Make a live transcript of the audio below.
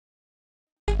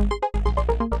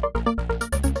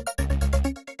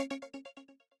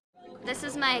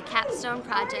my capstone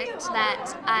project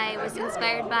that I was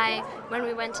inspired by when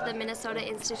we went to the Minnesota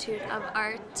Institute of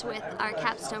Art with our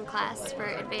capstone class for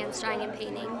advanced drawing and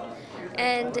painting.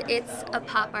 And it's a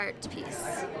pop art piece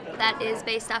that is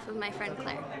based off of my friend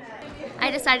Claire. I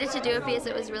decided to do it because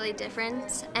it was really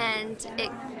different and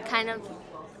it kind of,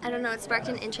 I don't know, it sparked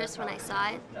an interest when I saw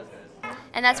it.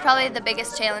 And that's probably the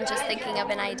biggest challenge, is thinking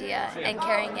of an idea and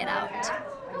carrying it out.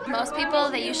 Most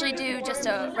people, they usually do just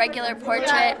a regular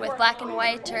portrait with black and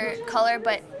white or color,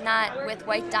 but not with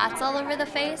white dots all over the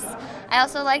face. I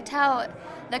also liked how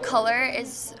the color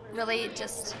is really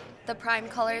just the prime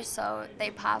colors, so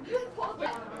they pop.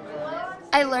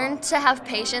 I learned to have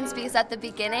patience because at the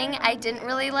beginning I didn't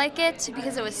really like it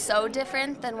because it was so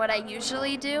different than what I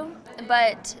usually do,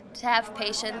 but to have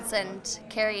patience and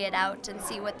carry it out and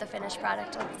see what the finished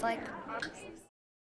product looks like.